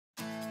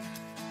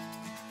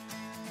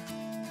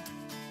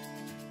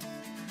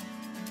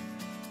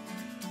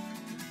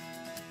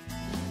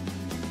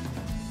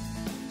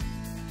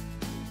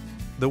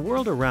The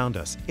world around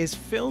us is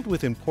filled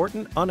with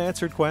important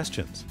unanswered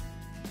questions.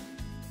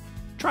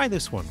 Try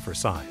this one for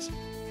size.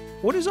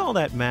 What is all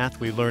that math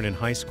we learn in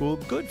high school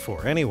good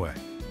for anyway?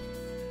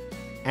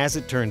 As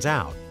it turns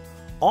out,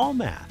 all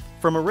math,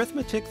 from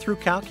arithmetic through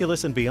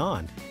calculus and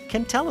beyond,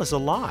 can tell us a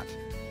lot.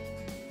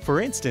 For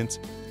instance,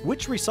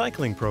 which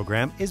recycling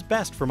program is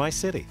best for my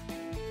city?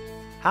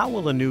 How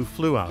will a new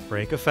flu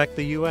outbreak affect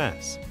the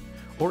US?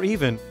 Or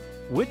even,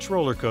 which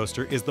roller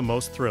coaster is the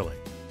most thrilling?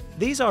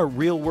 These are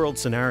real-world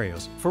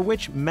scenarios for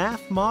which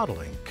math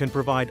modeling can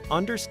provide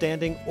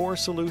understanding or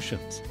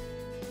solutions.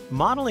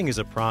 Modeling is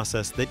a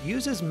process that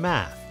uses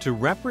math to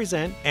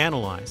represent,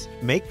 analyze,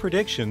 make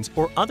predictions,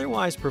 or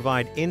otherwise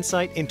provide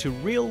insight into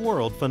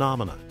real-world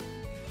phenomena.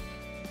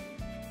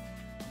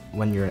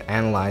 When you're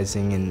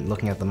analyzing and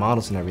looking at the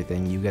models and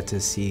everything, you get to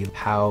see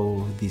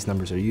how these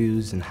numbers are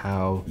used and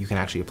how you can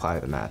actually apply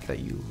the math that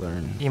you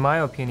learn. In my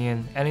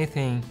opinion,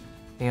 anything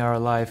in our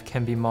life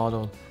can be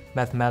modeled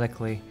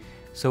mathematically,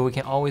 so we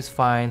can always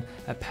find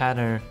a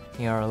pattern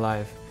in our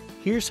life.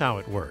 Here's how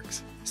it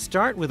works.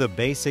 Start with a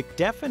basic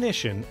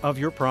definition of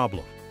your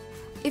problem.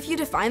 If you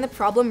define the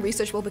problem,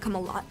 research will become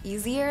a lot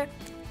easier,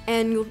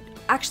 and you'll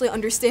actually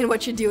understand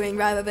what you're doing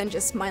rather than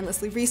just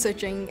mindlessly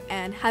researching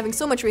and having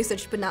so much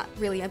research but not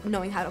really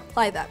knowing how to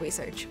apply that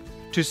research.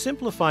 To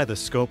simplify the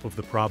scope of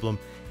the problem,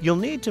 you'll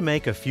need to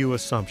make a few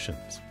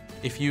assumptions.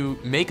 If you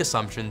make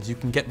assumptions, you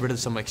can get rid of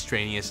some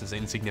extraneous and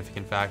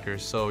insignificant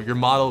factors, so your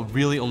model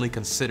really only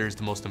considers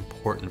the most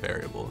important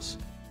variables.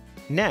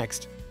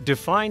 Next,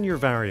 define your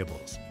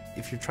variables.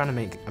 If you're trying to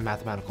make a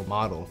mathematical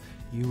model,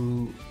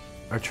 you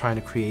are trying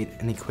to create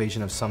an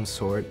equation of some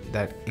sort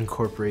that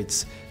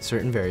incorporates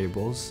certain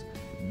variables.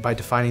 By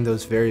defining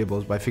those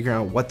variables, by figuring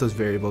out what those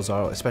variables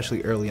are,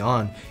 especially early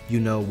on, you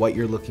know what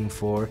you're looking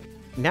for.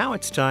 Now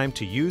it's time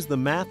to use the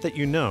math that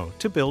you know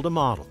to build a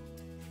model.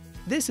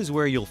 This is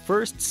where you'll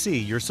first see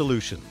your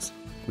solutions.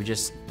 We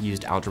just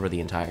used algebra the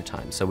entire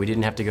time, so we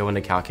didn't have to go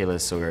into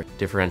calculus or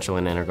differential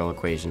and integral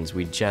equations.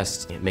 We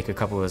just make a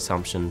couple of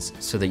assumptions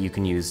so that you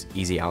can use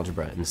easy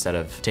algebra instead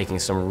of taking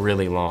some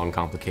really long,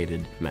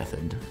 complicated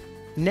method.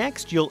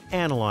 Next, you'll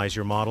analyze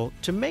your model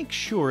to make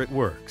sure it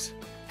works.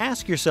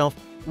 Ask yourself,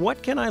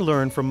 what can I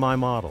learn from my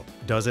model?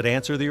 Does it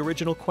answer the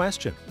original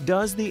question?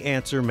 Does the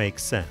answer make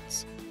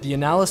sense? The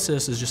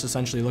analysis is just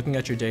essentially looking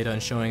at your data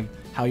and showing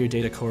how your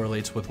data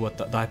correlates with what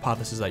the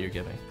hypothesis that you're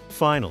giving.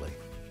 Finally,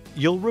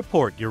 you'll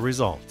report your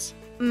results.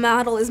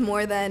 Model is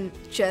more than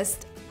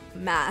just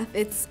math.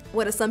 It's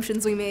what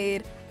assumptions we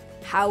made,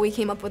 how we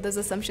came up with those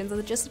assumptions,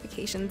 and the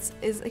justifications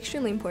is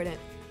extremely important.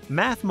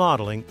 Math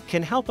modeling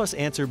can help us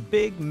answer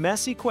big,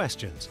 messy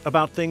questions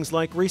about things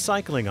like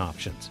recycling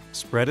options,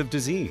 spread of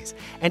disease,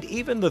 and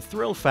even the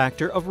thrill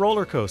factor of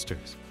roller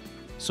coasters.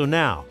 So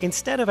now,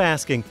 instead of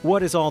asking,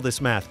 what is all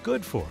this math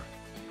good for?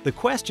 The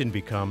question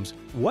becomes,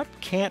 what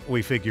can't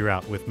we figure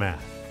out with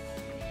math?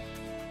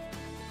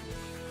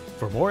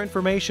 For more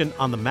information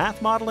on the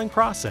math modeling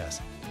process,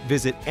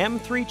 visit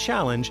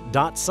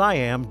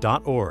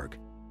m3challenge.siam.org.